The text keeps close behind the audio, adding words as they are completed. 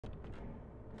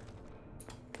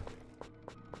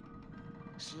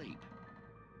Sleep.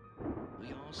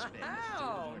 We all spend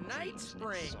Oh, Night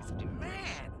Springs,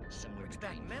 man! Brings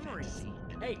back memories.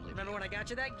 Hey, remember when I got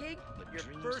you that gig? Your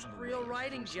first real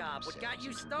writing job, what got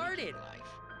you started?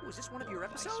 Ooh, is this one of your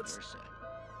episodes?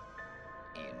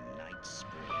 In Night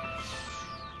Springs.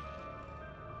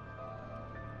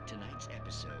 Tonight's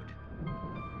episode,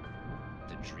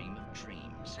 The Dream of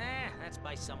Dreams. That's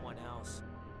by someone else.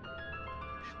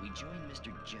 We join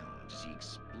Mr. Jones as he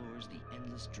explores the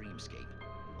endless dreamscape,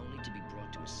 only to be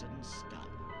brought to a sudden stop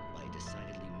by a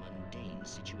decidedly mundane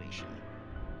situation.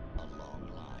 A long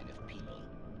line of people.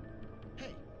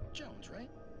 Hey, Jones, right?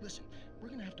 Listen, we're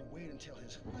gonna have to wait until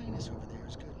His Highness over there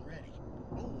is good and ready.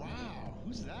 Oh, wow.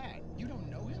 Who's that? You don't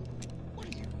know him? What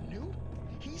are you, new?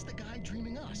 He's the guy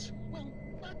dreaming us. Well,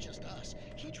 not just us.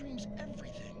 He dreams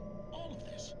everything. All of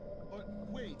this. But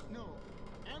wait, no.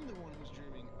 I'm the one who's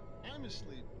dreaming. I'm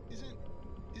asleep.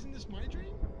 Isn't this my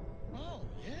dream? Oh,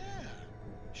 yeah.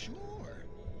 Sure.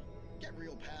 Get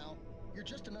real, pal. You're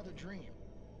just another dream.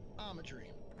 I'm a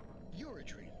dream. You're a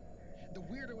dream. The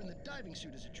weirdo in the diving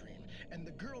suit is a dream, and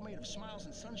the girl made of smiles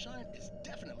and sunshine is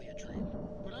definitely a dream.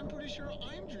 But I'm pretty sure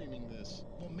I'm dreaming this.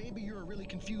 Well, maybe you're a really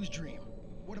confused dream.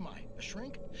 What am I, a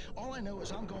shrink? All I know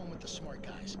is I'm going with the smart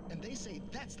guys, and they say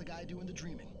that's the guy doing the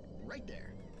dreaming. Right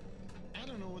there. I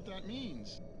don't know what that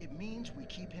means. It means we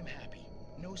keep him happy.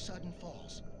 No sudden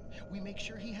falls. We make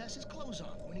sure he has his clothes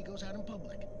on when he goes out in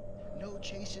public. No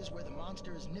chases where the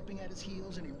monster is nipping at his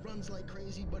heels and he runs like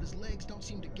crazy, but his legs don't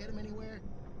seem to get him anywhere.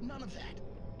 None of that.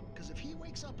 Because if he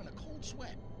wakes up in a cold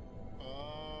sweat...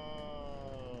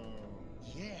 Oh.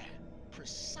 Yeah,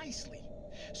 precisely.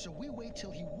 So we wait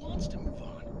till he wants to move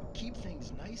on. Keep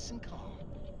things nice and calm.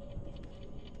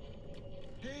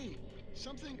 Hey,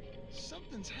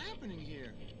 something's happening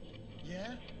here.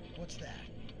 Yeah? What's that?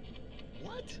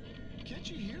 What? Can't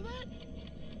you hear that?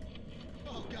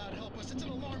 Oh, God help us, it's an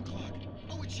alarm clock.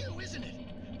 Oh, it's you, isn't it?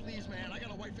 Please, man, I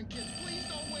got a wife and kids. Please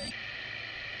don't wait.